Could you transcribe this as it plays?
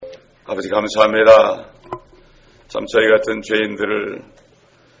아버지 감사합니다. 참 저희 같은 죄인들을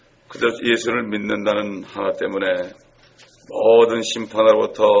그저 예수를 믿는다는 하나 때문에 모든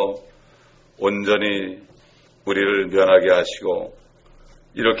심판으로부터 온전히 우리를 면하게 하시고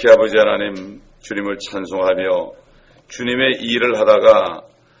이렇게 아버지 하나님 주님을 찬송하며 주님의 일을 하다가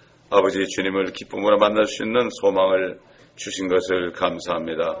아버지 주님을 기쁨으로 만날 수 있는 소망을 주신 것을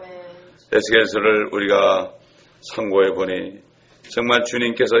감사합니다. 에스겔서를 우리가 상고해 보니 정말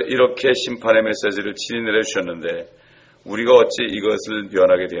주님께서 이렇게 심판의 메시지를 친히 내려주셨는데 우리가 어찌 이것을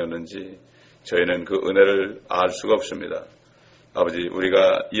면하게 되었는지 저희는 그 은혜를 알 수가 없습니다. 아버지,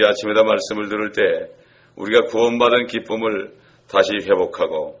 우리가 이 아침에다 말씀을 들을 때 우리가 구원받은 기쁨을 다시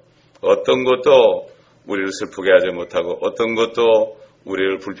회복하고 어떤 것도 우리를 슬프게 하지 못하고 어떤 것도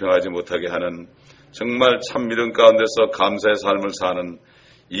우리를 불평하지 못하게 하는 정말 참 믿음 가운데서 감사의 삶을 사는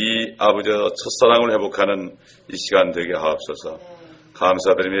이 아버지의 첫사랑을 회복하는 이 시간 되게 하옵소서.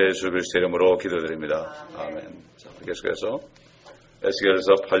 감사드리며 예수 그리스도의 이름으로 기도드립니다. 아멘. 자, 계속해서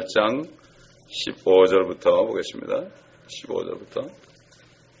에스겔서 8장 15절부터 보겠습니다. 15절부터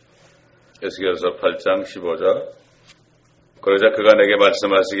에스겔서 8장 15절. 그러자 그가 내게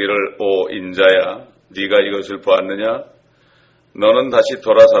말씀하시기를 오 인자야 네가 이것을 보았느냐? 너는 다시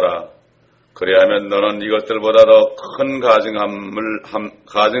돌아서라. 그리하면 너는 이것들보다 더 큰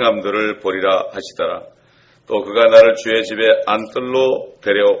가증함들을 보리라 하시더라. 또 그가 나를 주의 집에 안뜰로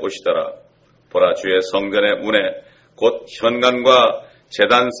데려오시더라. 보라, 주의 성전의 문에 곧 현관과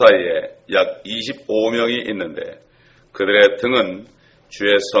제단 사이에 약 25명이 있는데 그들의 등은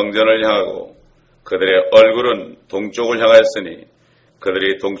주의 성전을 향하고 그들의 얼굴은 동쪽을 향하였으니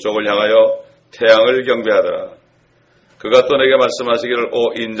그들이 동쪽을 향하여 태양을 경배하더라. 그가 또 내게 말씀하시기를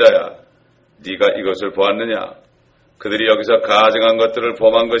오 인자야 네가 이것을 보았느냐? 그들이 여기서 가증한 것들을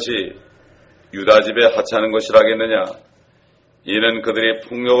범한 것이 유다 집에 하찮은 것이라겠느냐? 이는 그들이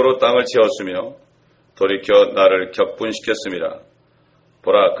폭력으로 땅을 채웠으며 돌이켜 나를 격분시켰습니다.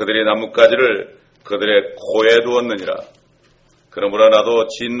 보라, 그들이 나뭇가지를 그들의 코에 두었느니라. 그러므로 나도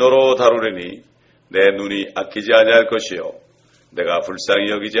진노로 다루리니 내 눈이 아끼지 아니할 것이요 내가 불쌍히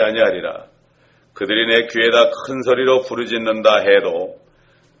여기지 아니하리라. 그들이 내 귀에다 큰 소리로 부르짖는다 해도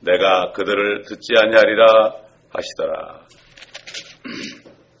내가 그들을 듣지 아니하리라 하시더라.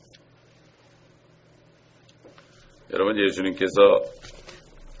 여러분, 예수님께서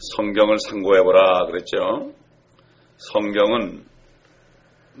성경을 상고해보라 그랬죠. 성경은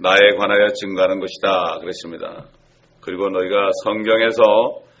나에 관하여 증거하는 것이다 그랬습니다. 그리고 너희가 성경에서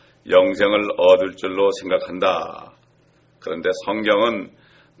영생을 얻을 줄로 생각한다. 그런데 성경은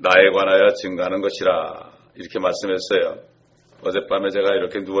나에 관하여 증거하는 것이라 이렇게 말씀했어요. 어젯밤에 제가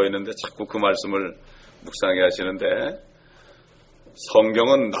이렇게 누워있는데 자꾸 그 말씀을 묵상해 하시는데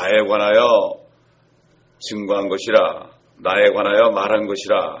성경은 나에 관하여 증거한 것이라 나에 관하여 말한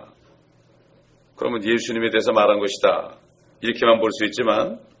것이라 그러면 예수님에 대해서 말한 것이다 이렇게만 볼 수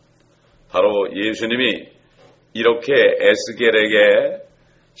있지만 바로 예수님이 이렇게 에스겔에게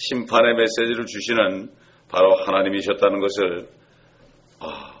심판의 메시지를 주시는 바로 하나님이셨다는 것을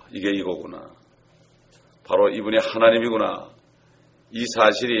이게 이거구나. 바로 이분이 하나님이구나. 이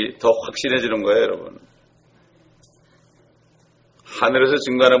사실이 더 확신해지는 거예요, 여러분. 하늘에서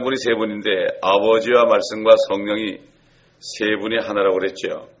증거하는 분이 세 분인데 아버지와 말씀과 성령이 세 분이 하나라고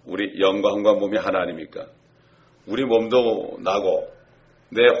그랬죠. 우리 영과 혼과 몸이 하나 아닙니까? 우리 몸도 나고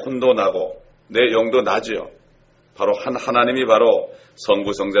내 혼도 나고 내 영도 나죠. 바로 한 하나님이 바로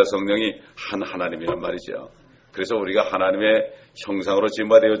성부, 성자, 성령이 한 하나님이란 말이죠. 그래서 우리가 하나님의 형상으로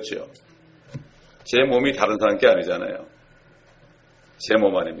지음받았죠. 제 몸이 다른 사람 게 아니잖아요. 제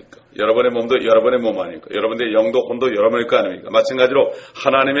몸 아닙니까? 여러분의 몸도 여러분의 몸 아닙니까? 여러분의 영도 혼도 여러분의 거 아닙니까? 마찬가지로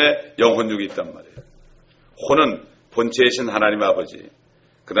하나님의 영혼육이 있단 말이에요. 혼은 본체이신 하나님 아버지,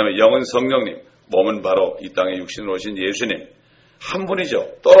 그 다음에 영은 성령님, 몸은 바로 이 땅에 육신으로 오신 예수님 한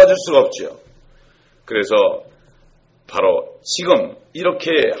분이죠. 떨어질 수가 없죠. 그래서 바로 지금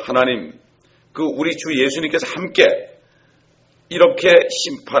이렇게 하나님 그 우리 주 예수님께서 함께 이렇게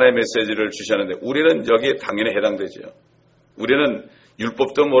심판의 메시지를 주셨는데 우리는 여기에 당연히 해당되죠. 우리는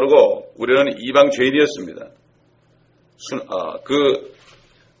율법도 모르고 우리는 이방 죄인이었습니다.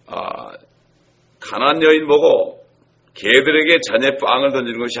 가난안 여인 보고 개들에게 자녀의 빵을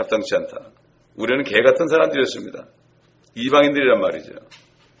던지는 것이 합당치 않다. 우리는 개 같은 사람들이었습니다. 이방인들이란 말이죠.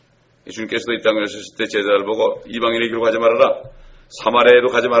 주님께서도 이 땅에 오셨을 때 제자를 보고 이방인에게로 가지 말아라. 사마리아에도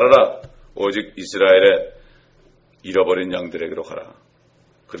가지 말아라. 오직 이스라엘의 잃어버린 양들에게로 가라.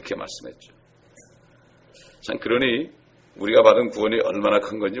 그렇게 말씀했죠. 참 그러니 우리가 받은 구원이 얼마나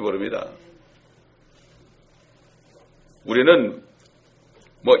큰 건지 모릅니다. 우리는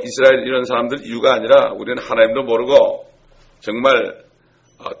이스라엘 이런 사람들 이유가 아니라 우리는 하나님도 모르고 정말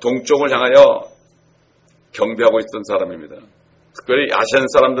동쪽을 향하여 경배하고 있던 사람입니다. 특별히 아시안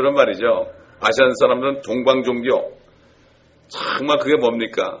사람들은 말이죠. 아시안 사람들은 동방 종교. 정말 그게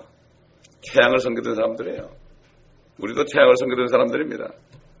뭡니까? 태양을 섬기던 사람들이에요. 우리도 태양을 섬기던 사람들입니다.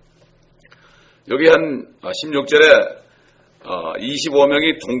 여기 한 16절에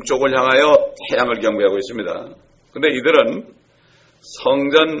 25명이 동쪽을 향하여 태양을 경배하고 있습니다. 근데 이들은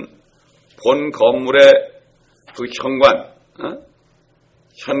성전 본 건물의 그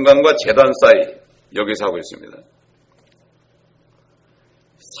현관과 제단 사이 여기서 하고 있습니다.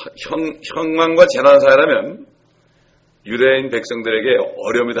 현관과 제단 사이라면 유대인 백성들에게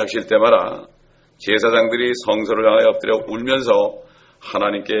어려움이 닥칠 때마다 제사장들이 성소를 향하여 엎드려 울면서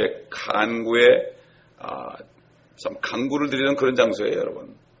하나님께 간구를 드리는 그런 장소예요,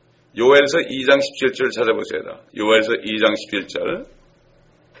 여러분. 요엘서 2장 17절 찾아보세요. 요엘서 2장 17절.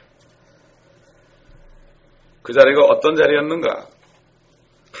 그 자리가 어떤 자리였는가?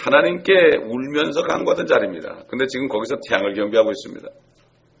 하나님께 울면서 간구하던 자리입니다. 근데 지금 거기서 태양을 경배하고 있습니다.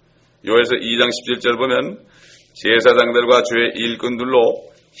 요엘서 2장 17절 보면 제사장들과 주의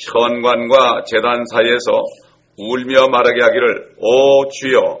일꾼들로 현관과 제단 사이에서 울며 말하게 하기를 오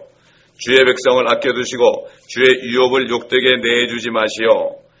주여 주의 백성을 아껴두시고 주의 유업을 욕되게 내주지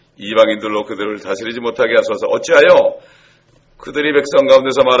마시오. 이방인들로 그들을 다스리지 못하게 하소서. 어찌하여 그들이 백성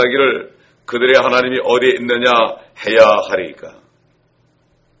가운데서 말하기를 그들의 하나님이 어디에 있느냐 해야 하리까.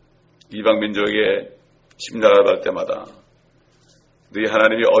 이방 민족에게 침략을 할 때마다 너희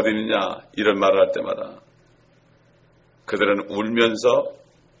하나님이 어디 있느냐 이런 말을 할 때마다 그들은 울면서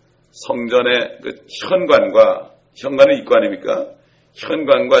성전의 그 현관은 입구 아닙니까?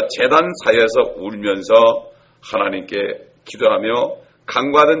 현관과 제단 사이에서 울면서 하나님께 기도하며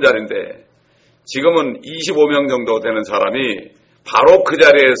간구하던 자리인데 지금은 25명 정도 되는 사람이 바로 그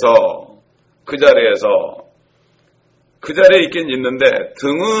자리에 있긴 있는데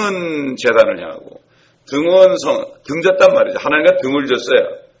등은 제단을 향하고 등 졌단 말이죠. 하나님과 등을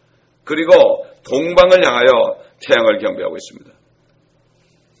졌어요. 그리고 동방을 향하여 태양을 경배하고 있습니다.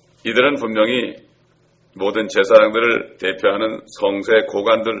 이들은 분명히 모든 제사장들을 대표하는 성소의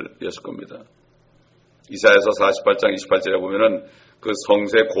고관들이었을 겁니다. 이사야서 48장 28절에 보면은 그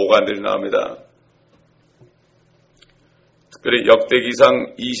성소의 고관들이 나옵니다. 특별히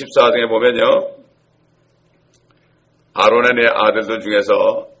역대기상 24장에 보면요. 아론의 네 아들들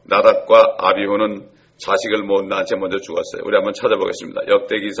중에서 나답과 아비후는 자식을 못 낳은 채 먼저 죽었어요. 우리 한번 찾아보겠습니다.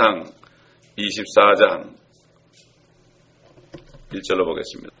 역대기상 24장 1절로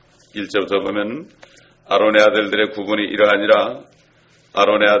보겠습니다. 1절부터 보면 아론의 아들들의 구분이 이러하니라.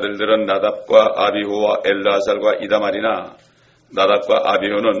 아론의 아들들은 나답과 아비후와 엘르아살과 이다말이나 나답과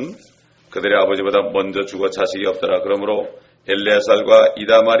아비후는 그들의 아버지보다 먼저 죽어 자식이 없더라. 그러므로 엘르아살과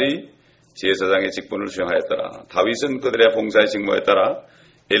이다말이 제사장의 직분을 수행하였더라. 다윗은 그들의 봉사의 직무에 따라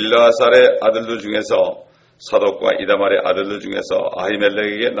엘르아살의 아들들 중에서 사독과 이다말의 아들들 중에서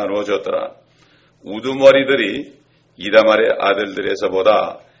아히멜렉에게 나누어 주었더라. 우두머리들이 이다말의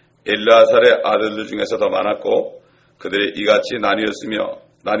아들들에서보다 엘르아살의 아들들 중에서 더 많았고 그들이 이같이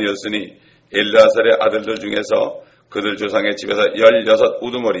나뉘었으니 엘르아살의 아들들 중에서 그들 조상의 집에서 16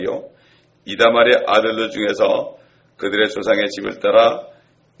 우두머리요 이다말의 아들들 중에서 그들의 조상의 집을 따라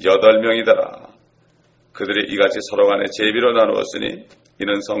 8명이더라. 그들이 이같이 서로 간에 제비로 나누었으니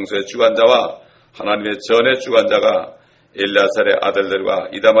이는 성소의 주관자와 하나님의 전의 주관자가 엘르아살의 아들들과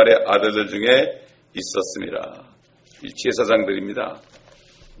이다말의 아들들 중에 있었습니다. 이 제사장들입니다.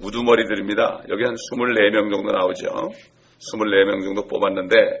 우두머리들입니다. 여기 한 24명 정도 나오죠. 24명 정도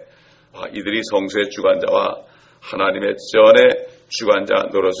뽑았는데 이들이 성소의 주관자와 하나님의 전의 주관자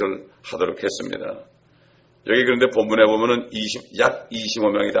노릇을 하도록 했습니다. 여기 그런데 본문에 보면은 약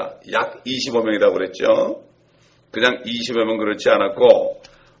 25명이다. 약 25명이다 그랬죠. 그냥 25명 그렇지 않았고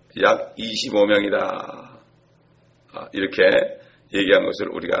약 25명이다. 이렇게 얘기한 것을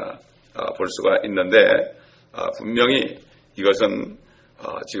우리가 볼 수가 있는데 분명히 이것은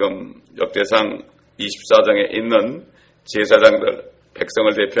지금 역대상 24장에 있는 제사장들,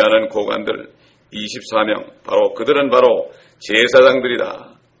 백성을 대표하는 고관들 24명, 그들은 바로 제사장들이다.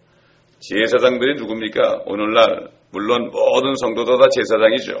 제사장들이 누굽니까? 오늘날 물론 모든 성도도 다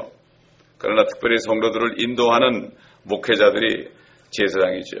제사장이죠. 그러나 특별히 성도들을 인도하는 목회자들이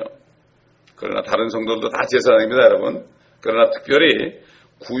제사장이죠. 그러나 다른 성도들도 다 제사장입니다, 여러분. 그러나 특별히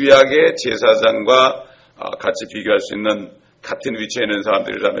구약의 제사장과 같이 비교할 수 있는 같은 위치에 있는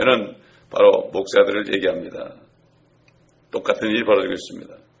사람들이라면은 바로 목사들을 얘기합니다. 똑같은 일이 벌어지고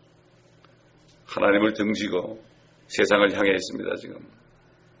있습니다. 하나님을 등지고 세상을 향해 있습니다, 지금.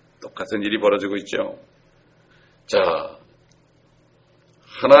 똑같은 일이 벌어지고 있죠. 자,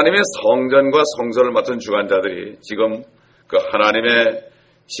 하나님의 성전과 성소를 맡은 주관자들이 지금 그 하나님의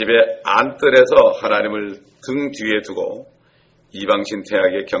집의 안뜰에서 하나님을 등 뒤에 두고 이방신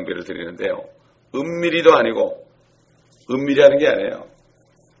태양에게 경배를 드리는데요. 은밀히도 아니고, 은밀히 하는 게 아니에요.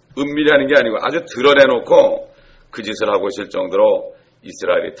 은밀히 하는 게 아니고 아주 드러내놓고 그 짓을 하고 있을 정도로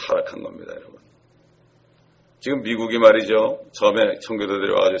이스라엘이 타락한 겁니다, 여러분. 지금 미국이 말이죠. 처음에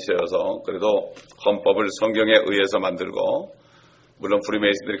청교도들이 와가지고 세워서 그래도 헌법을 성경에 의해서 만들고, 물론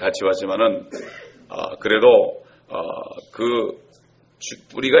프리메이슨들이 같이 왔지만은, 그래도, 그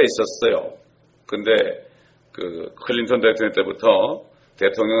뿌리가 있었어요. 근데 그 클린턴 대통령 때부터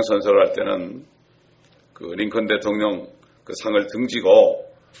대통령 선서를 할 때는 그 링컨 대통령 그 상을 등지고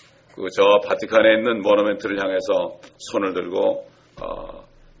그 저 바티칸에 있는 모노멘트를 향해서 손을 들고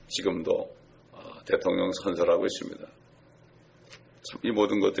지금도 대통령 선서를 하고 있습니다. 참 이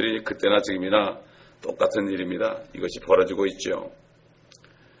모든 것들이 그때나 지금이나 똑같은 일입니다. 이것이 벌어지고 있죠.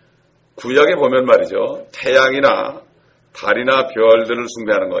 구약에 보면 말이죠. 태양이나 달이나 별들을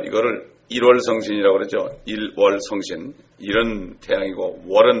숭배하는 거, 이거를 일월성신이라고 그러죠. 일월성신. 일은 태양이고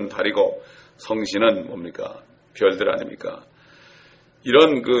월은 달이고 성신은 뭡니까? 별들 아닙니까?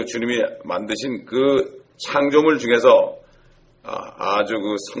 이런 그 주님이 만드신 그 창조물 중에서 아주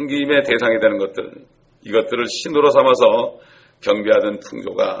그 섬김의 대상이 되는 것들, 이것들을 신으로 삼아서 경배하던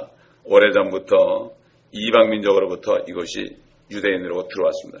풍조가 오래전부터 이방민족으로부터 이것이 유대인으로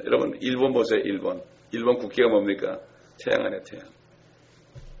들어왔습니다. 여러분 일본 보세요. 일본 국기가 뭡니까? 태양 안에 태양.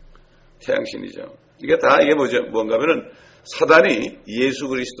 태양신이죠. 이게 다 이게 뭔가 하면은 사단이 예수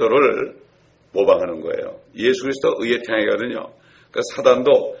그리스도를 모방하는 거예요. 예수 그리스도 의의 태양이거든요. 그러니까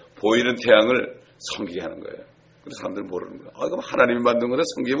사단도 보이는 태양을 섬기게 하는 거예요. 그래서 사람들은 모르는 거예요. 그럼 하나님이 만든 건데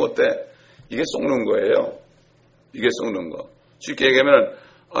섬기면 어때? 이게 속는 거예요. 이게 속는 거. 쉽게 얘기하면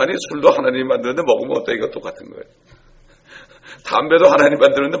아니 술도 하나님이 만드는데 먹으면 어때? 이거 똑같은 거예요. 담배도 하나님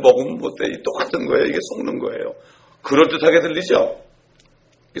만드는데 먹으면 어때? 똑같은 거예요. 이게 속는 거예요. 그럴듯하게 들리죠?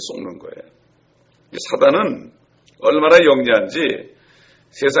 이게 속는 거예요. 이 사단은 얼마나 영리한지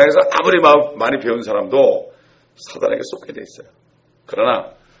세상에서 아무리 많이 배운 사람도 사단에게 속게 돼 있어요.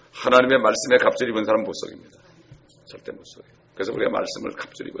 그러나 하나님의 말씀에 갑질 입은 사람은 못 속입니다. 절대 못 속여요. 그래서 우리가 말씀을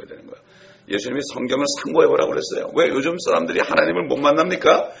갑질 입어야 되는 거예요. 예수님이 성경을 상고해보라고 그랬어요. 왜 요즘 사람들이 하나님을 못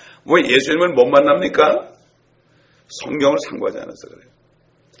만납니까? 왜 예수님을 못 만납니까? 성경을 상고하지 않아서 그래요.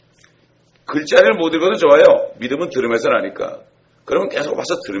 글자를 못 읽어도 좋아요. 믿음은 들음에서 나니까. 그러면 계속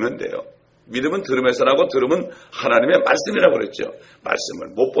와서 들으면 돼요. 믿음은 들음에서 나고 들으면 하나님의 말씀이라고 그랬죠.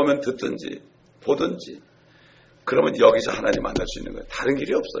 말씀을 못 보면 듣든지 보든지. 그러면 여기서 하나님 만날 수 있는 거예요. 다른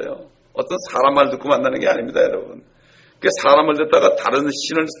길이 없어요. 어떤 사람 말 듣고 만나는 게 아닙니다, 여러분. 그 사람을 듣다가 다른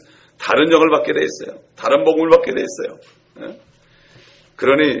신을, 다른 영을 받게 돼 있어요. 다른 복음을 받게 돼 있어요.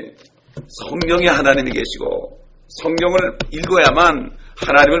 그러니 성경에 하나님이 계시고 성경을 읽어야만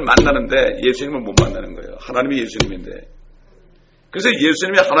하나님을 만나는데 예수님을 못 만나는 거예요. 하나님이 예수님인데. 그래서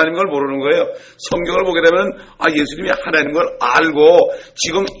예수님이 하나님인 걸 모르는 거예요. 성경을 보게 되면 예수님이 하나님인 걸 알고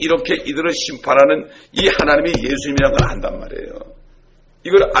지금 이렇게 이들을 심판하는 이 하나님이 예수님이라는 걸 안단 말이에요.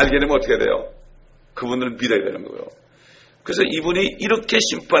 이걸 알게 되면 어떻게 돼요? 그분을 믿어야 되는 거예요. 그래서 이분이 이렇게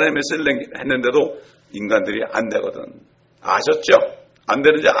심판의 메시지를 했는데도 인간들이 안 되거든. 아셨죠? 안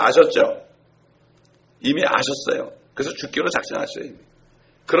되는지 아셨죠? 이미 아셨어요. 그래서 죽기로 작정하셨어요. 이미.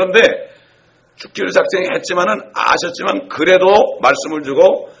 그런데 죽기로 작정했지만은 아셨지만 그래도 말씀을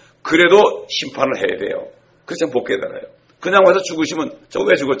주고 그래도 심판을 해야 돼요. 그래서 못 깨달아요. 그냥 와서 죽으시면 저거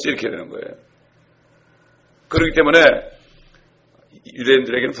왜 죽었지 이렇게 되는 거예요. 그렇기 때문에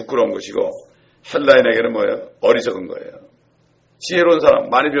유대인들에게는 부끄러운 것이고 헬라인에게는 뭐예요? 어리석은 거예요. 지혜로운 사람,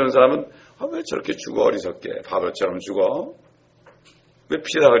 많이 배운 사람은 왜 저렇게 죽어 어리석게 바보처럼 죽어? 왜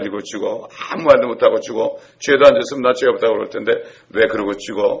피다 흘리고 죽어? 아무 말도 못하고 죽어? 죄도 안 졌으면 나 죄가 없다고 그럴 텐데 왜 그러고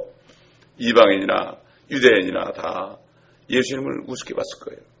죽어? 이방인이나 유대인이나 다 예수님을 우습게 봤을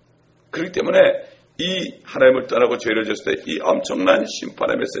거예요. 그렇기 때문에 이 하나님을 떠나고 죄를 졌을 때 이 엄청난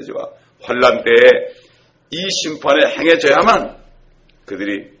심판의 메시지와 환난 때에 이 심판에 행해져야만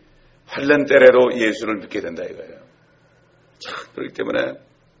그들이 환난 때라도 예수를 믿게 된다 이거예요. 자, 그렇기 때문에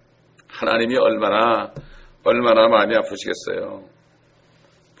하나님이 얼마나 마음이 아프시겠어요.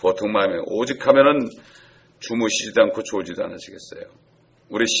 보통 마음이 오직 하면은 주무시지도 않고 졸지도 않으시겠어요.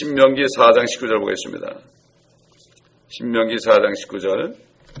 우리 신명기 4장 19절 보겠습니다. 신명기 4장 19절.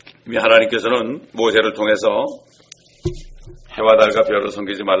 이미 하나님께서는 모세를 통해서 해와 달과 별을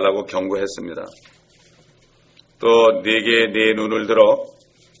섬기지 말라고 경고했습니다. 또 네게 네 눈을 들어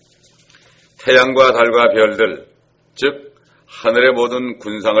태양과 달과 별들, 즉 하늘의 모든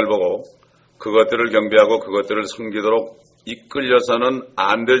군상을 보고 그것들을 경배하고 그것들을 섬기도록 이끌려서는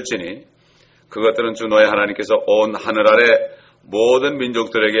안 될지니 그것들은 주 너의 하나님께서 온 하늘 아래 모든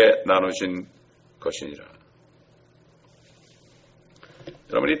민족들에게 나누신 것이니라.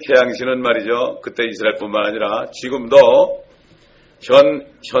 여러분, 이 태양신은 말이죠, 그때 이스라엘뿐만 아니라 지금도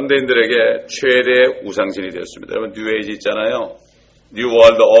현대인들에게 최대의 우상신이 되었습니다. 여러분, 뉴에이지 있잖아요. 뉴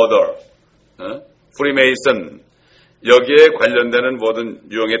월드 오더, 프리메이슨, 여기에 관련되는 모든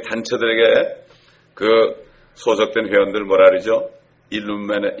유형의 단체들에게 그 소속된 회원들 뭐라 그러죠?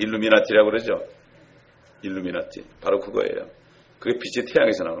 일루미나티라고 그러죠. 일루미나티, 바로 그거예요. 그게 빛이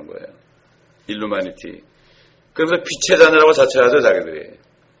태양에서 나오는 거예요. 일루마니티. 그래서 빛의 자녀라고 자처하죠, 자기들이.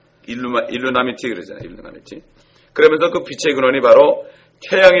 일루나미티 그러잖아요, 일루나미티. 그러면서 그 빛의 근원이 바로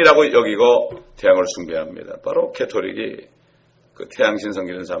태양이라고 여기고 태양을 숭배합니다. 바로 캐톨릭이 그 태양신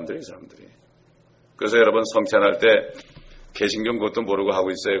섬기는 사람들이. 그래서 여러분, 성찬할 때 개신경 그것도 모르고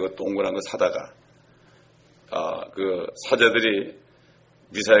하고 있어요. 그 동그란 거 사다가. 그 사제들이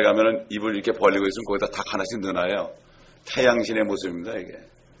미사에 가면은 입을 이렇게 벌리고 있으면 거기다 닭 하나씩 넣어놔요. 태양신의 모습입니다, 이게.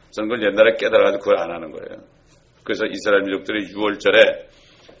 저는 그걸 옛날에 깨달아가지고 그걸 안 하는 거예요. 그래서 이스라엘 민족들이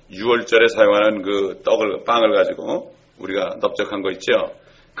 6월절에 사용하는 그 빵을 가지고 우리가 넓적한 거 있죠?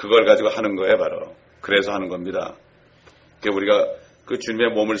 그걸 가지고 하는 거예요, 바로. 그래서 하는 겁니다. 우리가 그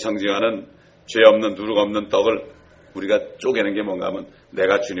주님의 몸을 상징하는 죄 없는, 누룩 없는 떡을 우리가 쪼개는 게 뭔가 하면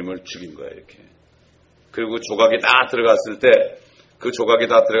내가 주님을 죽인 거예요, 이렇게. 그리고 조각이 다 들어갔을 때 그 조각이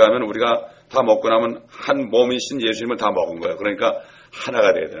다 들어가면 우리가 다 먹고 나면 한 몸이신 예수님을 다 먹은 거예요. 그러니까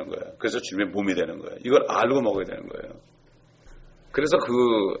하나가 돼야 되는 거예요. 그래서 주님의 몸이 되는 거예요. 이걸 알고 먹어야 되는 거예요. 그래서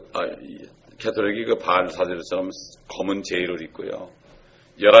캐톨릭이 그 바알 사제들처럼 검은 제의를 입고요.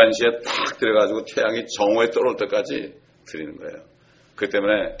 11시에 딱 들어가지고 태양이 정오에 떨어올 때까지 드리는 거예요. 그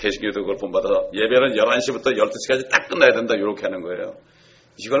때문에 개신교도 그걸 본받아서 예배는 11시부터 12시까지 딱 끝나야 된다, 이렇게 하는 거예요.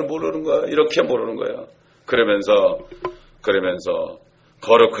 이걸 모르는 거예요. 이렇게 모르는 거예요. 그러면서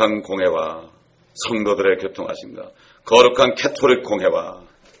거룩한 공회와 성도들의 교통하신가, 거룩한 캐톨릭 공회와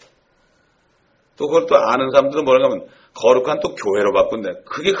또 그걸 또 아는 사람들은 뭐라고 하면 거룩한 또 교회로 바꾼대.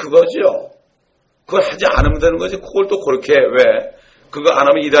 그게 그거죠. 그걸 하지 않으면 되는 거지. 그걸 또 그렇게 왜 그거 안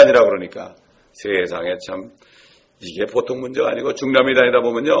하면 이단이라고 그러니까. 세상에 참 이게 보통 문제가 아니고 중남미 다니다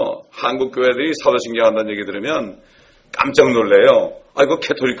보면요, 한국 교회들이 사도신경 한다는 얘기 들으면 깜짝 놀래요. 이거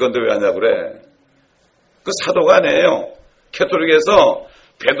캐톨릭 건데 왜 하냐고 그래. 그 사도가 아니에요. 캐톨릭에서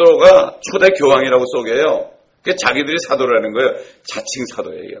베드로가 초대 교황이라고 쏘게요. 그게 자기들이 사도라는 거예요. 자칭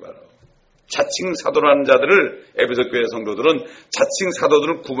사도예요, 이게 바로. 자칭 사도라는 자들을 에베소 교회 성도들은 자칭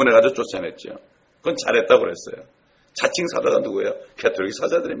사도들을 구분해가지고 쫓아냈죠. 그건 잘했다고 그랬어요. 자칭 사도가 누구예요? 캐톨릭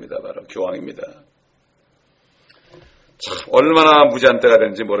사자들입니다. 바로 교황입니다. 참 얼마나 무지한 때가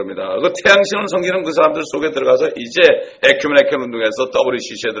되는지 모릅니다. 그 태양신을 섬기는 그 사람들 속에 들어가서 이제 에큐메니컬 운동에서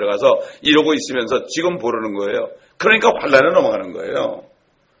WCC에 들어가서 이러고 있으면서 지금 모르는 거예요. 그러니까 환란에 넘어가는 거예요.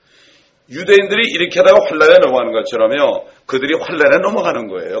 유대인들이 이렇게 하다가 환란에 넘어가는 것처럼요, 그들이 환란에 넘어가는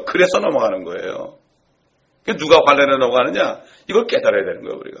거예요. 그래서 넘어가는 거예요. 누가 환란에 넘어가느냐? 이걸 깨달아야 되는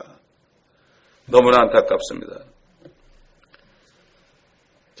거예요, 우리가. 너무나 안타깝습니다.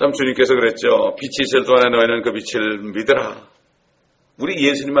 참 주님께서 그랬죠. 빛이 있을 동안에 너희는 그 빛을 믿으라. 우리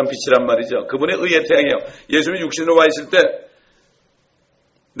예수님만 빛이란 말이죠. 그분의 의의 태양이에요. 예수님이 육신으로 와 있을 때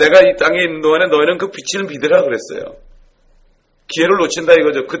내가 이 땅에 있는 동안에 너희는 그 빛을 믿으라 그랬어요. 기회를 놓친다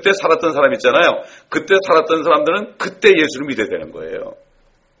이거죠. 그때 살았던 사람 있잖아요. 그때 살았던 사람들은 그때 예수를 믿어야 되는 거예요.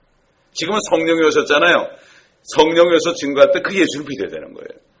 지금은 성령이 오셨잖아요. 성령이 오셔서 증거할 때 그 예수를 믿어야 되는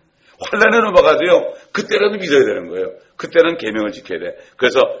거예요. 환란에 넘어가도요, 그때라도 믿어야 되는 거예요. 그때는 계명을 지켜야 돼.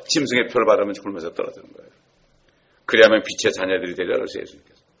 그래서 짐승의 표를 받으면 굶어서 떨어지는 거예요. 그리하면 빛의 자녀들이 되리라 그러세요,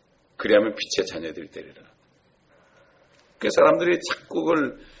 예수님께서. 그리하면 빛의 자녀들이 되리라. 그 사람들이 자꾸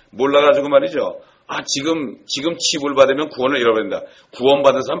그걸 몰라가지고 말이죠. 지금 치부를 받으면 구원을 잃어버린다.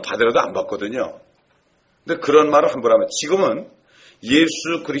 구원받은 사람 받으라도 안 받거든요. 근데 그런 말을 함부로 하면, 지금은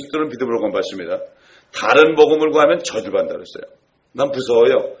예수 그리스도를 믿음으로 구원받습니다. 다른 복음을 구하면 저주받는다 그랬어요. 난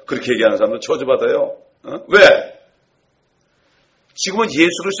무서워요. 그렇게 얘기하는 사람도 저주받아요. 왜? 지금은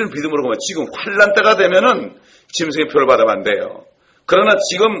예수 그리스도를 믿음으로 구하면, 지금 환란 때가 되면은 짐승의 표를 받으면 안 돼요. 그러나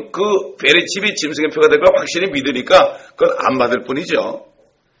지금 그 베리집이 짐승의 표가 될 걸 확실히 믿으니까 그건 안 받을 뿐이죠.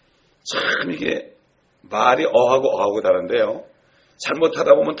 참 이게 말이 어하고 다른데요.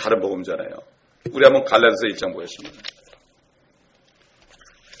 잘못하다 보면 다른 복음잖아요. 우리 한번 갈라디아서 1장 보겠습니다.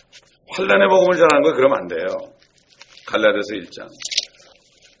 환란의 복음을 전하는 거 그러면 안 돼요. 갈라디아서 1장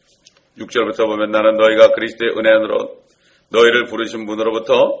 6절부터 보면, 나는 너희가 그리스도의 은혜 안으로 너희를 부르신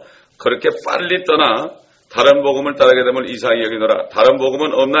분으로부터 그렇게 빨리 떠나 다른 복음을 따르게 됨을 이상히 여기노라. 다른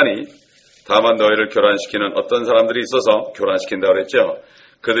복음은 없나니 다만 너희를 교란시키는 어떤 사람들이 있어서 교란시킨다고 그랬죠.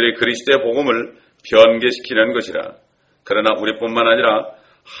 그들이 그리스도의 복음을 변개시키는 것이라. 그러나 우리뿐만 아니라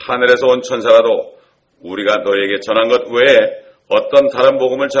하늘에서 온 천사라도 우리가 너희에게 전한 것 외에 어떤 다른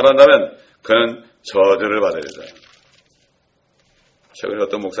복음을 전한다면 그는 저주를 받으리라. 최근에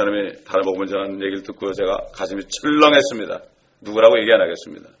어떤 목사님이 다른 복음을 전하는 얘기를 듣고 제가 가슴이 철렁했습니다. 누구라고 얘기 안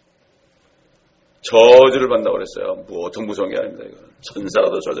하겠습니다. 저주를 받는다고 그랬어요. 보통 무성이 아닙니다. 이거는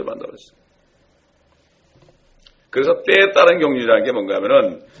천사라도 저주를 받는다고 그랬어요. 그래서 때에 따른 경륜이라는 게 뭔가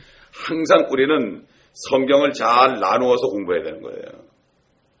하면은 항상 우리는 성경을 잘 나누어서 공부해야 되는 거예요.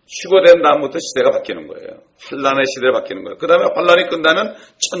 휴거된 다음부터 시대가 바뀌는 거예요. 환란의 시대로 바뀌는 거예요. 그 다음에 환란이 끝나면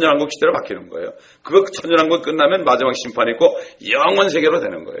천년왕국 시대로 바뀌는 거예요. 그 천년왕국이 끝나면 마지막 심판이 있고 영원 세계로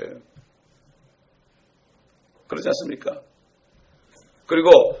되는 거예요. 그렇지 않습니까?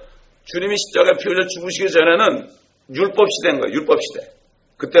 그리고 주님이 십자가에 피 흘려 죽으시기 전에는 율법 시대인 거예요. 율법 시대.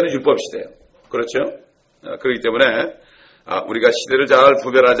 그때는 율법 시대예요. 그렇죠? 그렇기 때문에 우리가 시대를 잘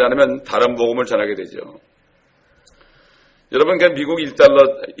구별하지 않으면 다른 복음을 전하게 되죠. 여러분, 그 미국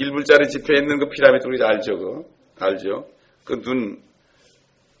 1달러, 1불짜리 지폐에 있는 그 피라미드 우리 알죠? 알죠? 그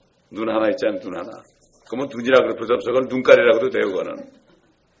눈 하나 있잖아요, 눈 하나. 그러면 눈이라 그럴 필요 없어. 그건 눈깔이라고 해도 돼요, 그거는.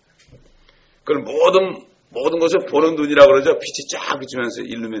 그걸 모든 것을 보는 눈이라고 그러죠? 빛이 쫙 비치면서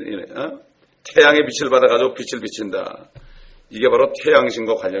태양의 빛을 받아가지고 빛을 비친다. 이게 바로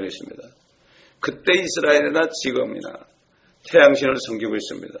태양신과 관련이 있습니다. 그때 이스라엘이나 지금이나 태양신을 섬기고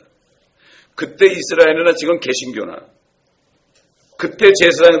있습니다. 그때 이스라엘이나 지금 개신교나 그때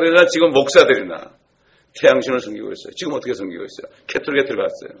제사장들이나 지금 목사들이나 태양신을 섬기고 있어요. 지금 어떻게 섬기고 있어요? 캐톨릭에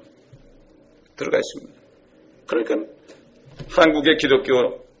들어갔어요. 들어가 있습니다. 그러니까 한국의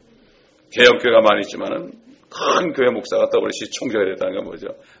기독교 대형교회가 많이 있지만은 큰 교회 목사가 WC 총재가 됐다는 건 뭐죠?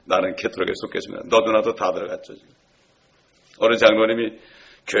 나는 캐톨릭에 속했습니다. 너도 나도 다 들어갔죠. 지금. 어느 장로님이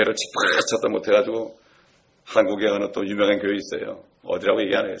교회를 찾다 못해가지고 한국에 어느 또 유명한 교회 있어요. 어디라고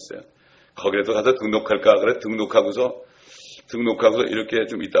얘기 안 하겠어요. 거기에도 가서 등록할까 그래 등록하고서 이렇게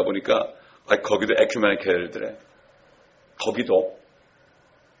좀 있다 보니까 거기도 에큐메니컬들에 거기도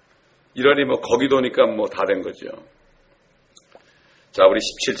이러니 뭐 거기도니까 뭐 다 된 거죠. 자, 우리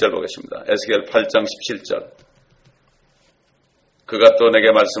 17절 보겠습니다. 에스겔 8장 17절. 그가 또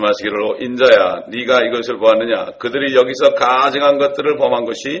내게 말씀하시기를 인자야 네가 이것을 보았느냐 그들이 여기서 가증한 것들을 범한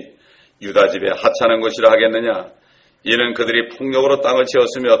것이 유다 집에 하찮은 것이라 하겠느냐 이는 그들이 폭력으로 땅을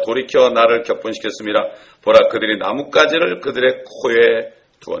채웠으며 돌이켜 나를 격분시켰음이라 보라 그들이 나뭇가지를 그들의 코에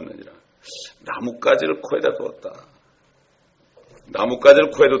두었느니라. 나뭇가지를 코에다 두었다. 나뭇가지를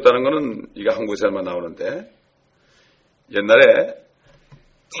코에 뒀다는 것은 이게 한국에서만 나오는데 옛날에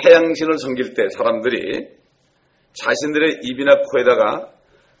태양신을 섬길 때 사람들이 자신들의 입이나 코에다가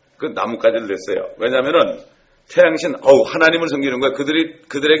그 나뭇가지를 냈어요. 왜냐하면은 태양신, 하나님을 섬기는 거예요.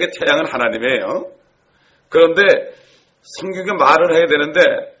 그들에게 태양은 하나님이에요. 그런데 성경에 말을 해야 되는데,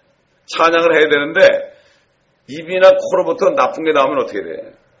 찬양을 해야 되는데, 입이나 코로부터 나쁜 게 나오면 어떻게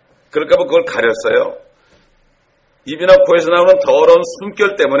돼? 그럴까 봐 그걸 가렸어요. 입이나 코에서 나오는 더러운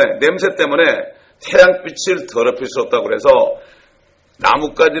숨결 때문에, 냄새 때문에 태양빛을 더럽힐 수 없다고 그래서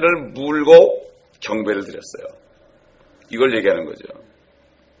나뭇가지를 물고 경배를 드렸어요. 이걸 얘기하는 거죠.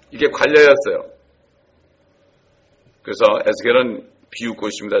 이게 관례였어요. 그래서 에스겔은 비웃고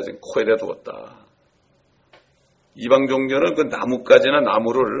있습니다. 지금 코에다 두었다. 이방 종교는 그 나뭇가지나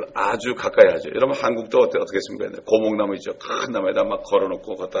나무를 아주 가까이 하죠. 여러분 한국도 어떻게 했습니까? 고목나무 있죠. 큰 나무에다 막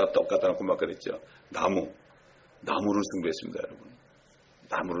걸어놓고 걷다가 떡 갖다 놓고 막 그랬죠. 나무를 숭배했습니다. 여러분.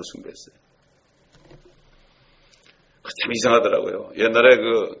 나무를 숭배했어요. 참 이상하더라고요. 옛날에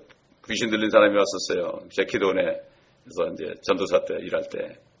그 귀신 들린 사람이 왔었어요. 제 기도원에서 이제 전도사 때 일할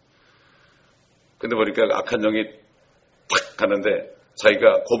때. 근데 보니까 악한 영이 탁 갔는데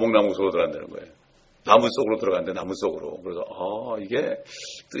자기가 고목나무 속으로 들어간다는 거예요. 나무 속으로 들어갔는데 나무 속으로. 그래서 이게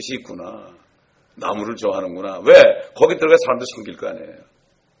뜻이 있구나. 나무를 좋아하는구나. 왜? 거기 들어가 사람들 섬길 거 아니에요.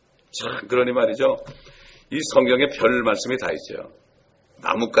 참 그러니 말이죠. 이 성경에 별 말씀이 다 있죠.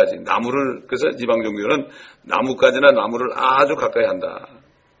 나무까지. 그래서 이방 종교는 나무까지나 나무를 아주 가까이 한다.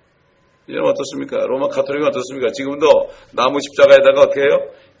 이건 어떻습니까? 로마 가톨릭은 어떻습니까? 지금도 나무 십자가에다가 어떻게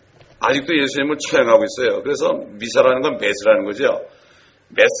해요? 아직도 예수님을 처형하고 있어요. 그래서 미사라는 건 메스라는 거죠.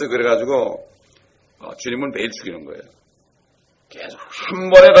 메스 그래가지고 주님을 매일 죽이는 거예요. 계속 한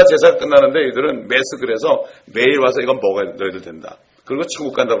번에 다 제사가 끝나는데 이들은 메스 그래서 매일 와서 이건 먹어야 너희들 된다. 그리고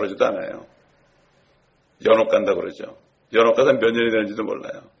천국 간다 그러지도 않아요. 연옥 간다 그러죠. 연옥 가서 몇 년이 되는지도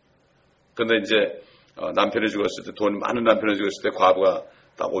몰라요. 근데 이제 남편이 죽었을 때 많은 남편이 죽었을 때 과부가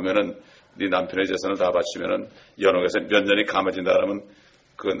딱 오면은 네 남편의 재산을 다 바치면은 연옥에서 몇 년이 감아진다 그러면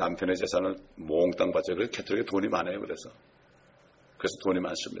그 남편의 재산을 몽땅 바쳐요. 그래서 캐톨릭에 돈이 많아요. 그래서 돈이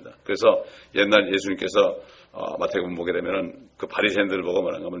많습니다. 그래서 옛날 예수님께서 마태복음 보게 되면은 그 바리새인들을 보고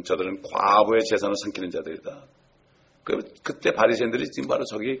말한 거면 저들은 과부의 재산을 삼키는 자들이다. 그때 바리새인들이 지금 바로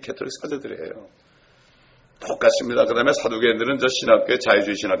저기 캐톨릭 사제들이에요. 똑같습니다. 그 다음에 사두개인들은 저 신학교의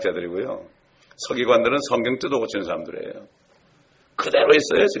자유주의 신학자들이고요. 서기관들은 성경 뜯어 고치는 사람들이에요. 그대로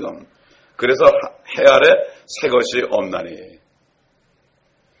있어요 지금. 그래서 해 아래 새 것이 없나니.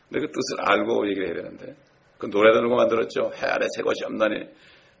 근데 그 뜻을 알고 얘기를 해야 되는데 그 노래도 누가 만들었죠. 해 아래 새 것이 없나니.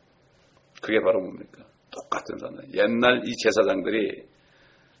 그게 바로 뭡니까? 똑같은 사람. 옛날 이 제사장들이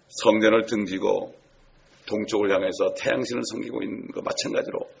성전을 등지고 동쪽을 향해서 태양신을 섬기고 있는 것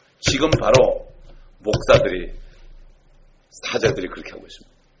마찬가지로 지금 바로 목사들이 사제들이 그렇게 하고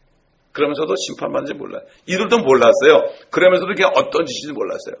있습니다. 그러면서도 심판받는지 몰라요. 이들도 몰랐어요. 그러면서도 그게 어떤 짓인지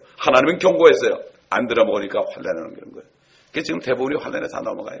몰랐어요. 하나님은 경고했어요. 안 들어먹으니까 환난을 넘기는 거예요. 그게 지금 대부분이 환난에 다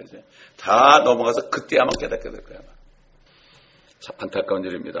넘어가야죠. 다 넘어가서 그때 아마 깨닫게 될 거예요. 참 안타까운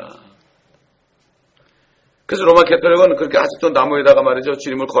일입니다. 그래서 로마 캐톨릭은 그렇게 아직도 나무에다가 말이죠.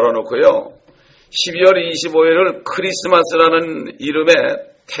 주님을 걸어놓고요. 12월 25일을 크리스마스라는 이름의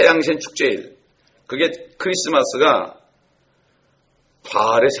태양신 축제일. 그게 크리스마스가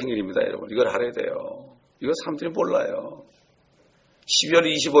바알의 생일입니다, 여러분. 이걸 알아야 돼요. 이거 사람들이 몰라요. 12월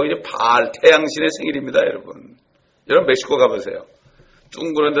 25일이 바알 태양신의 생일입니다, 여러분. 여러분 멕시코 가보세요.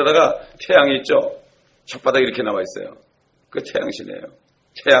 둥그런 데다가 태양이 있죠. 혓바닥 이렇게 나와 있어요. 그 태양신이에요.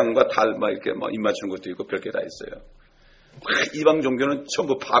 태양과 달 막 이렇게 뭐 입 맞추는 것도 있고 별게 다 있어요. 이방 종교는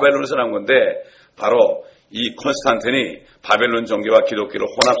전부 바벨론에서 나온 건데 바로 이 콘스탄틴이 바벨론 종교와 기독교를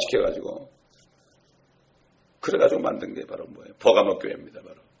혼합시켜가지고 그래가지고 만든 게 바로 뭐예요? 버가모 교회입니다.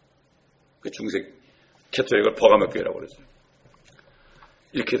 바로 그 중세 캐톨릭을 버가모 교회라고 그러죠.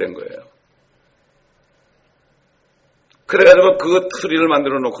 이렇게 된 거예요. 그래가지고 그 트리를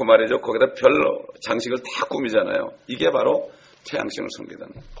만들어 놓고 말이죠. 거기다 별 장식을 다 꾸미잖아요. 이게 바로 태양신을 섬기던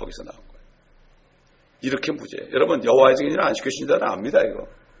거기서 나온 거예요. 이렇게 무죄예요. 여러분 여호와의 증인을 안 시켜주신 자는 압니다 이거.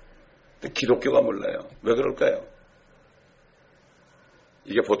 근데 기독교가 몰라요. 왜 그럴까요?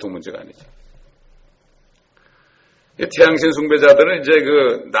 이게 보통 문제가 아니죠. 태양신 숭배자들은 이제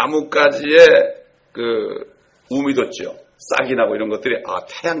그 나뭇가지에 그 우미 돋죠. 싹이 나고 이런 것들이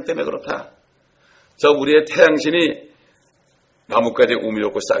태양 때문에 그렇다. 저 우리의 태양신이 나뭇가지에 우미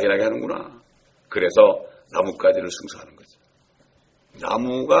돋고 싹이 나게 하는구나. 그래서 나뭇가지를 숭상하는 거죠.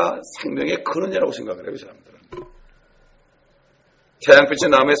 나무가 생명의 근원이라고 생각을 해요, 이 사람들은. 태양빛이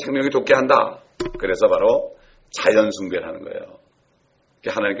나무의 생명이 돋게 한다. 그래서 바로 자연 숭배를 하는 거예요.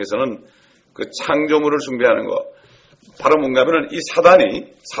 하나님께서는 그 창조물을 숭배하는 거. 바로 뭔가 하면 이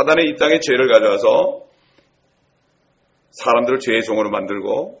사단이 이 땅에 죄를 가져와서 사람들을 죄의 종으로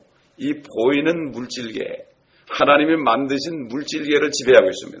만들고 이 보이는 물질계, 하나님이 만드신 물질계를 지배하고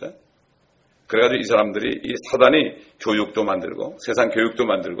있습니다. 그래가지고 이 사람들이 이 사단이 교육도 만들고 세상 교육도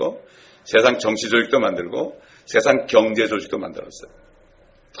만들고 세상 정치 조직도 만들고 세상 경제 조직도 만들었어요.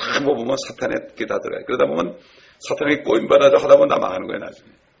 다 보면 사탄의 게 다 들어요. 그러다 보면 사탄이 꼬임받아서 하다 보면 다 망하는 거예요. 나중에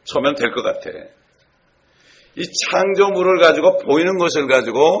처음엔 될 것 같아. 이 창조물을 가지고 보이는 것을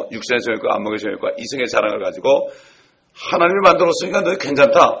가지고 육신의 정욕과 안목의 정욕과 이성의 자랑을 가지고 하나님이 만들었으니까 너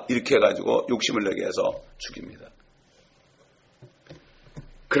괜찮다 이렇게 해가지고 욕심을 내게 해서 죽입니다.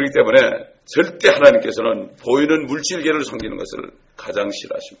 그렇기 때문에 절대 하나님께서는 보이는 물질계를 섬기는 것을 가장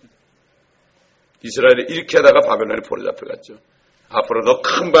싫어하십니다. 이스라엘이 이렇게 하다가 바벨론에 포로 잡혀갔죠. 앞으로 더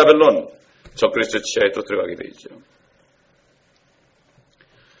큰 바벨론 적그리스도 치하에 또 들어가게 되죠.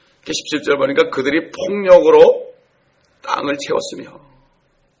 17절 보니까 그들이 폭력으로 땅을 채웠으며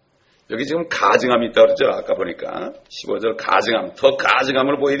여기 지금 가증함이 있다고 그러죠. 아까 보니까 15절 가증함, 더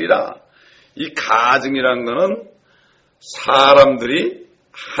가증함을 보이리라. 이 가증이라는 거는 사람들이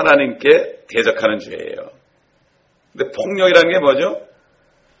하나님께 대적하는 죄예요. 근데 폭력이라는 게 뭐죠?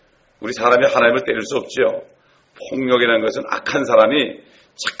 우리 사람이 하나님을 때릴 수 없죠. 폭력이라는 것은 악한 사람이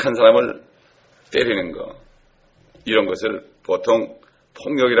착한 사람을 때리는 거. 이런 것을 보통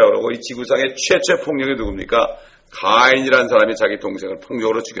폭력이라고 그러고 이 지구상의 최초의 폭력이 누굽니까? 가인이라는 사람이 자기 동생을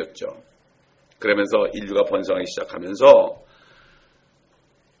폭력으로 죽였죠. 그러면서 인류가 번성하기 시작하면서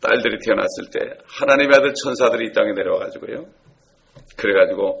딸들이 태어났을 때 하나님의 아들 천사들이 이 땅에 내려와가지고요.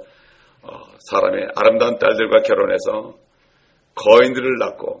 그래가지고 사람의 아름다운 딸들과 결혼해서 거인들을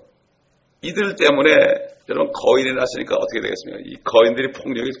낳고 이들 때문에 여러분 거인이 났으니까 어떻게 되겠습니까? 이 거인들이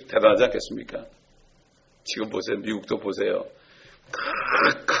폭력이 대단하지 않겠습니까? 지금 보세요. 미국도 보세요.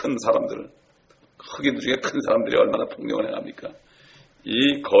 큰 사람들, 흑인 중에 큰 사람들이 얼마나 폭력을 행합니까?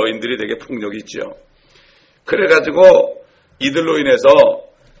 이 거인들이 되게 폭력이 있죠. 그래가지고 이들로 인해서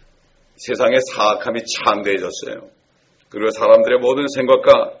세상의 사악함이 창대해졌어요. 그리고 사람들의 모든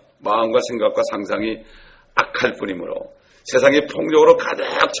생각과 마음과 생각과 상상이 악할 뿐이므로 세상이 폭력으로 가득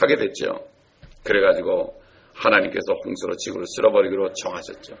차게 됐죠. 그래가지고 하나님께서 홍수로 지구를 쓸어버리기로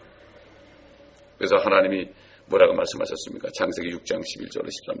정하셨죠. 그래서 하나님이 뭐라고 말씀하셨습니까? 창세기 6장 11절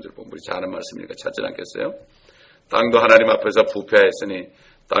 13절 보면 우리 잘 아는 말씀이니까 찾지 않겠어요? 땅도 하나님 앞에서 부패하였으니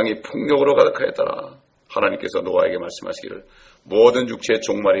땅이 폭력으로 가득하였더라. 하나님께서 노아에게 말씀하시기를 모든 육체의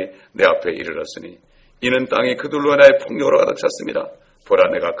종말이 내 앞에 이르렀으니 이는 땅이 그들로 인하여 폭력으로 가득 찼습니다. 보라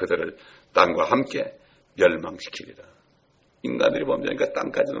내가 그들을 땅과 함께 멸망시키리라. 인간들이 범죄하니까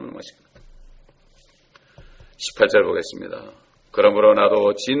땅까지 넘어가시고. 18절 보겠습니다. 그러므로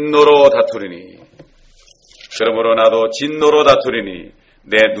나도 진노로 다투리니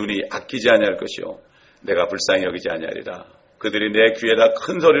내 눈이 아끼지 아니할 것이요 내가 불쌍히 여기지 아니하리라. 그들이 내 귀에다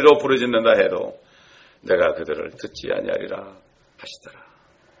큰 소리로 부르짖는다 해도 내가 그들을 듣지 아니하리라 하시더라.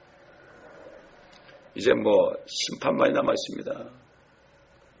 이제 심판만이 남아 있습니다.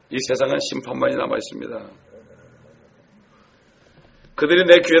 이 세상은 심판만이 남아 있습니다. 그들이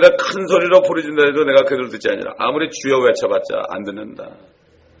내 귀에다 큰 소리로 부르짖는다 해도 내가 그들을 듣지 아니하리라. 아무리 주여 외쳐봤자 안 듣는다.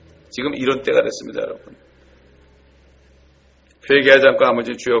 지금 이런 때가 됐습니다, 여러분. 회개하지 않고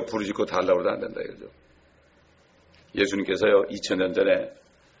아무리 주여 부르짖고 달라고 해도 안 된다 이거죠. 예수님께서요 2000년 전에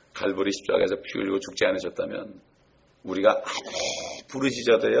갈보리 십자가에서 피 흘리고 죽지 않으셨다면 우리가 아무리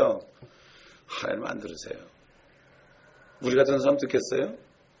부르짖어도요 하나님 안 들으세요. 우리 같은 사람 듣겠어요?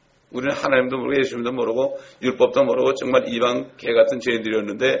 우리는 하나님도 모르고 예수님도 모르고 율법도 모르고 정말 이방 개 같은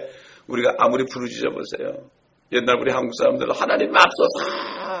죄인들이었는데 우리가 아무리 부르짖어 보세요. 옛날 우리 한국 사람들은 하나님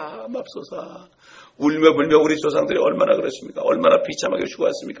맙소사 울며 불며 우리 조상들이 얼마나 그러십니까? 얼마나 비참하게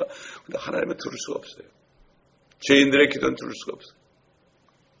죽어왔습니까? 근데 하나님은 들을 수가 없어요. 죄인들의 기도는 들을 수가 없어요.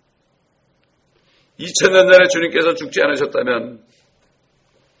 2000년 전에 주님께서 죽지 않으셨다면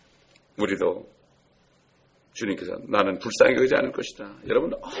우리도 주님께서 나는 불쌍히 여기지 않을 것이다.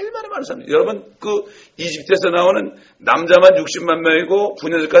 여러분 얼마나 많은 사람들, 여러분 그 이집트에서 나오는 남자만 60만 명이고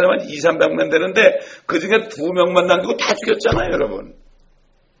 9년 전까지만 200~300명 되는데 그 중에 2명만 남기고 다 죽였잖아요, 여러분.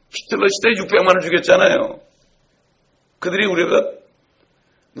 히틀러 시대에 600만을 죽였잖아요. 그들이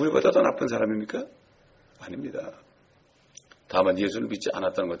우리보다 더 나쁜 사람입니까? 아닙니다. 다만 예수를 믿지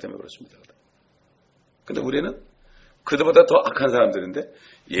않았다는 것 때문에 그렇습니다. 근데 우리는 그들보다 더 악한 사람들인데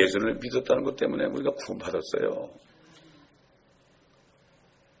예수를 믿었다는 것 때문에 우리가 구원받았어요.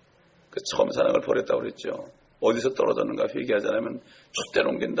 처음 사랑을 버렸다고 그랬죠. 어디서 떨어졌는가 회개하지 않으면 촛대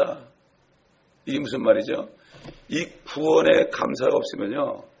옮긴다. 이게 무슨 말이죠? 이 구원의 감사가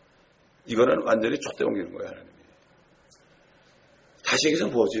없으면요 이거는 완전히 촛대 옮기는 거예요. 하나님이. 다시 얘기해서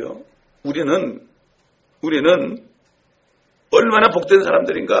뭐죠? 우리는 얼마나 복된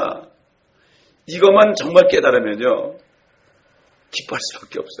사람들인가 이것만 정말 깨달으면요 기뻐할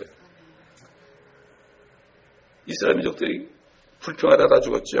수밖에 없어요. 이스라엘 민족들이 불평하다 다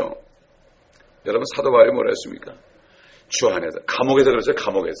죽었죠. 여러분 사도 바울이 뭐라 했습니까? 주 안에서, 감옥에서 그랬어요.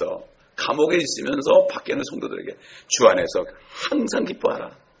 감옥에 있으면서 밖에 있는 성도들에게 주 안에서 항상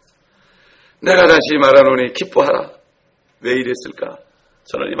기뻐하라. 내가 다시 말하노니 기뻐하라. 왜 이랬을까?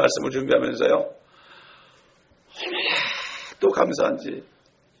 저는 이 말씀을 준비하면서요 얼마나 또 감사한지.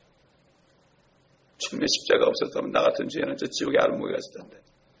 주님의 십자가 없었다면 나 같은 죄인은 저 지옥에 알목이 갔을 텐데.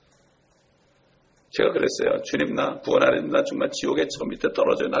 제가 그랬어요. 주님 나 구원 안 해주면 나 정말 지옥에 저 밑에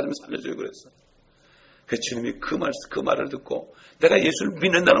떨어져요. 나 좀 살려줘요 그랬어. 그 주님이 그 말을 듣고 내가 예수를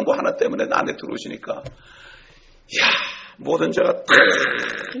믿는다는 거 하나 때문에 나 안에 들어오시니까 이야 모든 죄가 다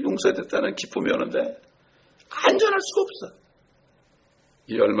용서됐다는 기쁨이 오는데 안전할 수가 없어.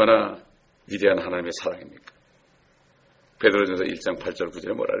 이 얼마나 위대한 하나님의 사랑입니까? 베드로전서 1장 8절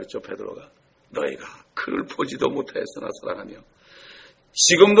 9절에 뭐라 그랬죠? 베드로가 너희가 그를 보지도 못하였으나 사랑하며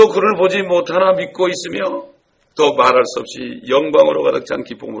지금도 그를 보지 못하나 믿고 있으며 또 말할 수 없이 영광으로 가득 찬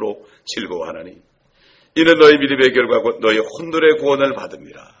기쁨으로 즐거워하나니 이는 너희 믿음의 결과고 너희 혼들의 구원을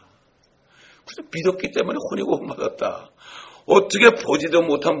받음이라. 그래서 믿었기 때문에 혼이 구원받았다. 어떻게 보지도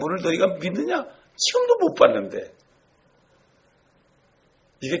못한 분을 너희가 믿느냐? 지금도 못 봤는데.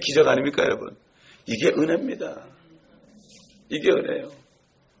 이게 기적 아닙니까 여러분? 이게 은혜입니다. 이게 은혜예요.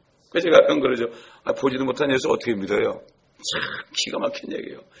 그래서 제가 가끔 그러죠. 보지도 못한 예수 어떻게 믿어요? 참 기가 막힌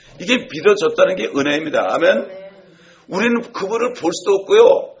얘기예요. 이게 믿어졌다는 게 은혜입니다. 아멘. 우리는 그분을 볼 수도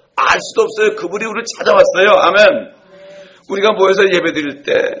없고요. 알 수도 없어요. 그분이 우리를 찾아왔어요. 아멘. 우리가 모여서 예배 드릴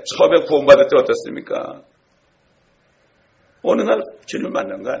때 처음에 구원받을 때 어떻습니까? 어느 날 주님을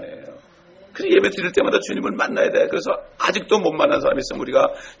만난 거 아니에요. 그래서 예배 드릴 때마다 주님을 만나야 돼. 그래서 아직도 못 만난 사람이 있으면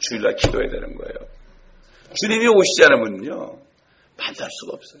우리가 주일날 기도해야 되는 거예요. 주님이 오시지 않으면요 만날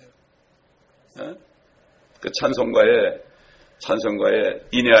수가 없어요. 그 찬송가에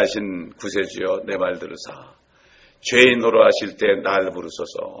인내하신 구세주여 내 말 들으사 죄인으로 하실 때 날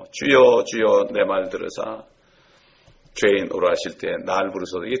부르소서 주여 주여 내 말 들으사 죄인으로 하실 때 날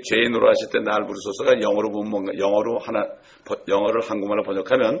부르소서. 이게 죄인으로 하실 때 날 부르소서가 영어로 보면 뭔가 영어를 한국말로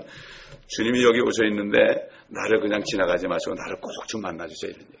번역하면 주님이 여기 오셔 있는데 나를 그냥 지나가지 마시고 나를 꼭 좀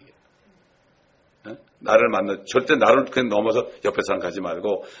만나주세요 이런 얘기예요. 나를 절대 나를 그냥 넘어서 옆에 사람 가지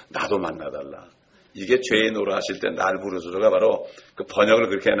말고 나도 만나달라. 이게 죄인으로 하실 때 날 부르소서가 바로 그 번역을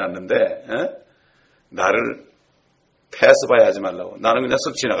그렇게 해놨는데, 나를 패스바이 하지 말라고, 나는 그냥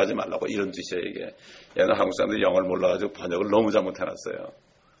쓱 지나가지 말라고, 이런 뜻이에요. 이게 옛날 한국 사람들이 영어를 몰라가지고 번역을 너무 잘못해놨어요.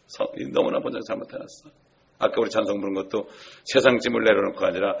 너무나 번역 잘못해놨어. 아까 우리 찬송 부른 것도 세상짐을 내려놓고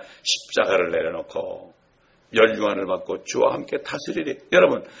아니라 십자가를 내려놓고 멸류관을 받고 주와 함께 다스리리.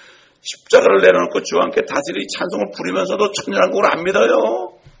 여러분, 십자가를 내려놓고 주와 함께 다스리리 찬송을 부리면서도 천연한국을 안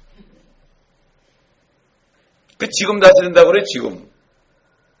믿어요. 그 지금 다스린다고 그래. 지금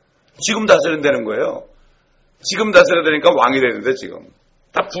다스린다는 거예요. 지금 다스려야 되니까 왕이 돼야 되는데, 지금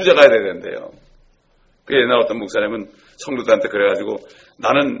다 부자가 돼야 되는데요. 그 옛날 어떤 목사님은 성도들한테 그래가지고,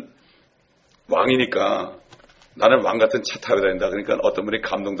 나는 왕이니까 나는 왕 같은 차 타고 다닌다. 그러니까 어떤 분이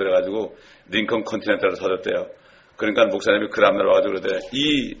감동들어가지고 링컨 컨티넨탈을 사줬대요. 그러니까 목사님이 그 다음날 와가지고 그러대,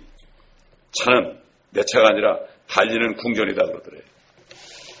 이 차는 내 차가 아니라 달리는 궁전이다 그러더래요.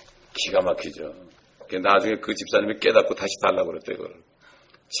 기가 막히죠. 나중에 그 집사님이 깨닫고 다시 달라고 그랬대요. 그걸.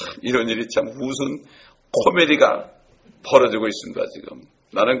 참 이런 일이 참 무슨 코미디가 벌어지고 있습니다. 지금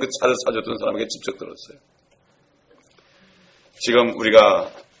나는 그 차를 사줬던 사람에게 직접 들었어요. 지금 우리가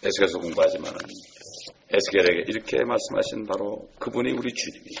에스겔서 공부하지만 에스겔에게 이렇게 말씀하신 바로 그분이 우리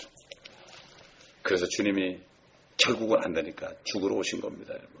주님이에요. 그래서 주님이 결국은 안 되니까 죽으러 오신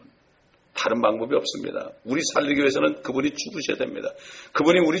겁니다. 여러분, 다른 방법이 없습니다. 우리 살리기 위해서는 그분이 죽으셔야 됩니다.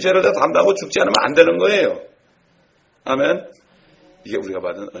 그분이 우리 죄를 다 담당하고 죽지 않으면 안 되는 거예요. 아멘. 이게 우리가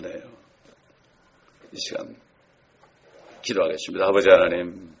받은 은혜예요. 이 시간 기도하겠습니다. 아버지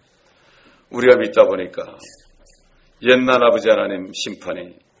하나님, 우리가 믿다 보니까 옛날 아버지 하나님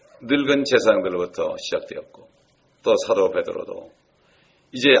심판이 늙은 제사장들로부터 시작되었고, 또 사도 베드로도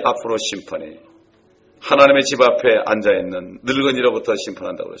이제 앞으로 심판이 하나님의 집 앞에 앉아있는 늙은이로부터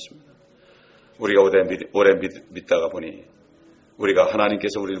심판한다고 그러십니다. 우리가 오래 믿다가 보니 우리가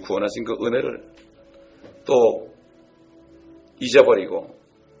하나님께서 우리를 구원하신 그 은혜를 또 잊어버리고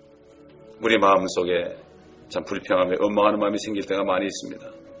우리 마음속에 참 불평하며 원망하는 마음이 생길 때가 많이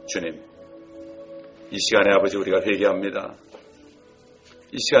있습니다. 주님, 이 시간에 아버지 우리가 회개합니다.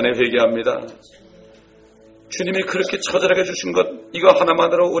 이 시간에 회개합니다. 주님이 그렇게 처절하게 주신 것 이거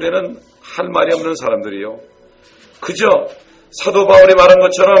하나만으로 우리는 할 말이 없는 사람들이요. 그저 사도 바울이 말한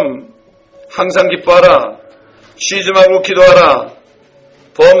것처럼 항상 기뻐하라, 쉬지 말고 기도하라,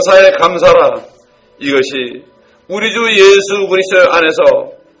 범사에 감사하라. 이것이 우리 주 예수 그리스도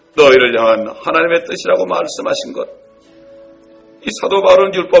안에서 너희를 향한 하나님의 뜻이라고 말씀하신 것. 이 사도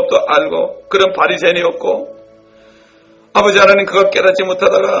바울은 율법도 알고 그런 바리새인이었고, 아버지 하나님 그걸 깨닫지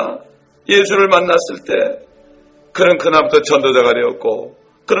못하다가 예수를 만났을 때 그는 그날부터 전도자가 되었고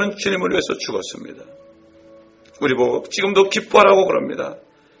그는 주님을 위해서 죽었습니다. 우리 보고 지금도 기뻐하라고 그럽니다.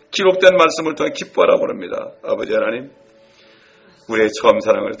 기록된 말씀을 통해 기뻐하라고 그럽니다. 아버지 하나님, 우리의 처음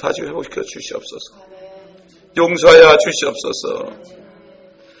사랑을 다시 회복시켜 주시옵소서. 용서하여 주시옵소서.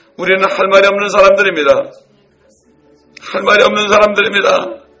 우리는 할 말이 없는 사람들입니다. 할 말이 없는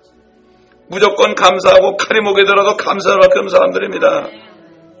사람들입니다. 무조건 감사하고 칼이 목에 들어도 감사할 만큼 사람들입니다.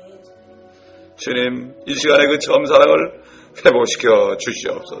 주님, 이 시간에 그 처음 사랑을 회복시켜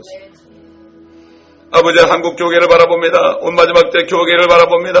주시옵소서. 아버지, 한국 교회를 바라봅니다. 온 마지막 때 교회를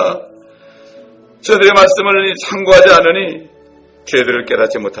바라봅니다. 저들의 말씀을 참고하지 않으니 죄들을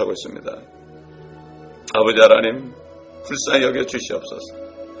깨닫지 못하고 있습니다. 아버지 하나님, 불쌍히 여겨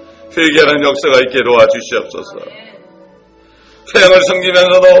주시옵소서. 회개하는 역사가 있게 도와주시옵소서. 태양을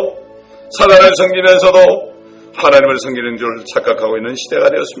섬기면서도 사단을 섬기면서도 하나님을 섬기는 줄 착각하고 있는 시대가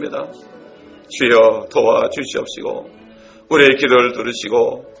되었습니다. 주여 도와주시옵시고 우리의 기도를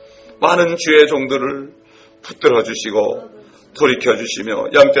들으시고 많은 주의 종들을 붙들어 주시고 돌이켜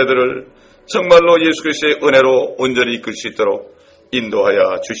주시며 양떼들을 정말로 예수 그리스도의 은혜로 온전히 이끌 수 있도록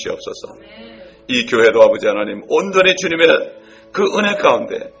인도하여 주시옵소서. 이 교회도 아버지 하나님 온전히 주님의 그 은혜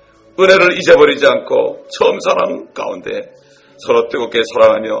가운데 은혜를 잊어버리지 않고 처음 사랑 가운데 서로 뜨겁게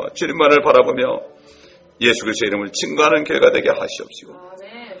사랑하며 주님만을 바라보며 예수 그리스도의 이름을 증거하는 교회가 되게 하시옵시고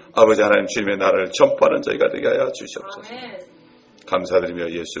아버지 하나님 주님의 나라를 전파하는 저희가 되게 하여 주시옵소서.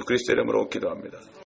 감사드리며 예수 그리스도의 이름으로 기도합니다.